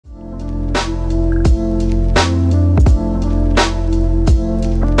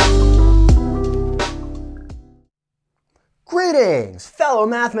Greetings, fellow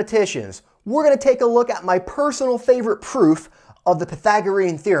mathematicians. We're going to take a look at my personal favorite proof of the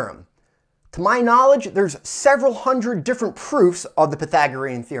Pythagorean Theorem. To my knowledge, there's several hundred different proofs of the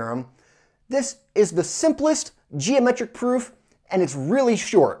Pythagorean Theorem. This is the simplest geometric proof, and it's really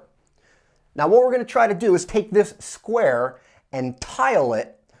short. Now what we're going to try to do is take this square and tile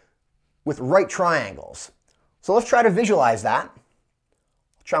it with right triangles. So let's try to visualize that.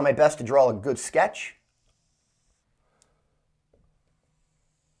 I'll try my best to draw a good sketch.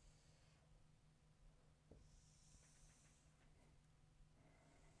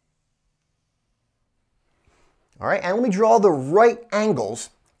 All right, and let me draw the right angles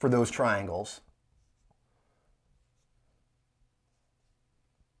for those triangles.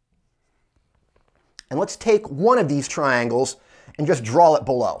 And let's take one of these triangles and just draw it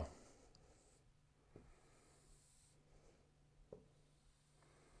below.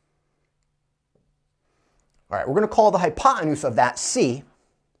 All right, we're going to call the hypotenuse of that C.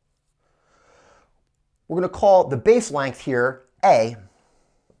 We're going to call the base length here A,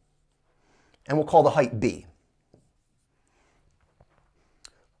 and we'll call the height B.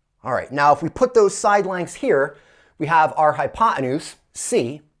 All right, now if we put those side lengths here, we have our hypotenuse,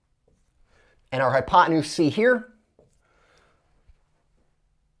 C, and our hypotenuse C here.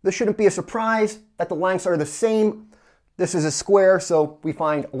 This shouldn't be a surprise that the lengths are the same. This is a square, so we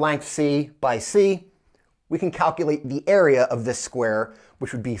find length C by C. We can calculate the area of this square,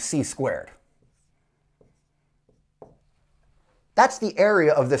 which would be C squared. That's the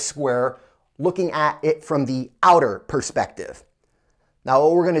area of this square looking at it from the outer perspective. Now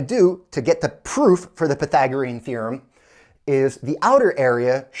what we're going to do to get the proof for the Pythagorean theorem is the outer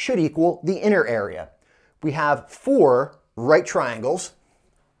area should equal the inner area. We have four right triangles.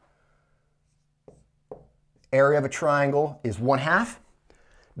 Area of a triangle is 1/2.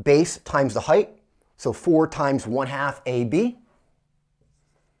 Base times the height, so 4 times 1/2 AB.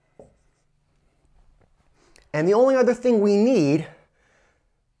 And the only other thing we need,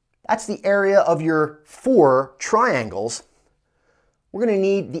 that's the area of your four triangles. We're going to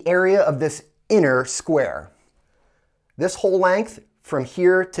need the area of this inner square. This whole length from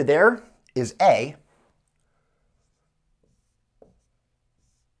here to there is A.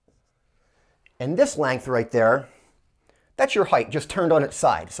 And this length right there, that's your height, just turned on its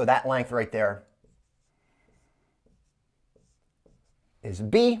side. So that length right there is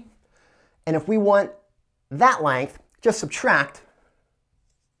B. And if we want that length, just subtract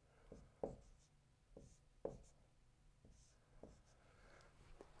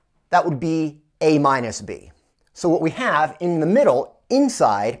that would be A minus B. So what we have in the middle,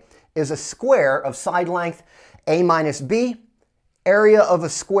 inside, is a square of side length A minus B. Area of a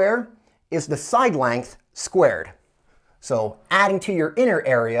square is the side length squared. So adding to your inner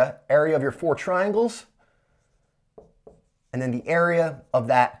area, area of your four triangles, and then the area of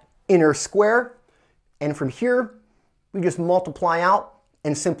that inner square. And from here, we just multiply out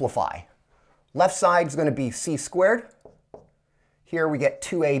and simplify. Left side is going to be C squared. Here we get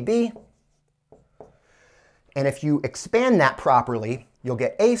 2AB. And if you expand that properly, you'll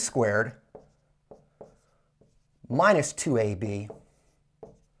get A squared minus 2AB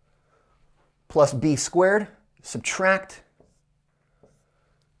plus B squared. Subtract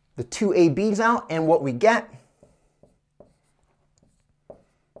the 2ABs out, and what we get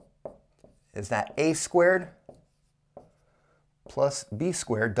is that A squared plus B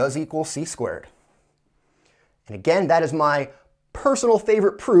squared does equal C squared. And again, that is my personal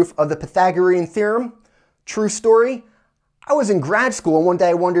favorite proof of the Pythagorean theorem. True story. I was in grad school and one day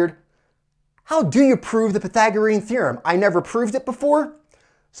I wondered, how do you prove the Pythagorean theorem? I never proved it before.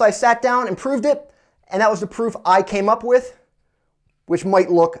 So I sat down and proved it, and that was the proof I came up with, which might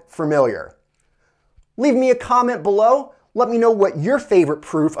look familiar. Leave me a comment below. Let me know what your favorite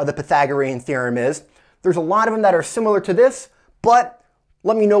proof of the Pythagorean theorem is. There's a lot of them that are similar to this, but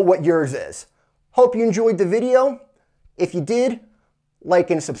let me know what yours is. Hope you enjoyed the video. If you did,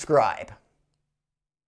 like and subscribe.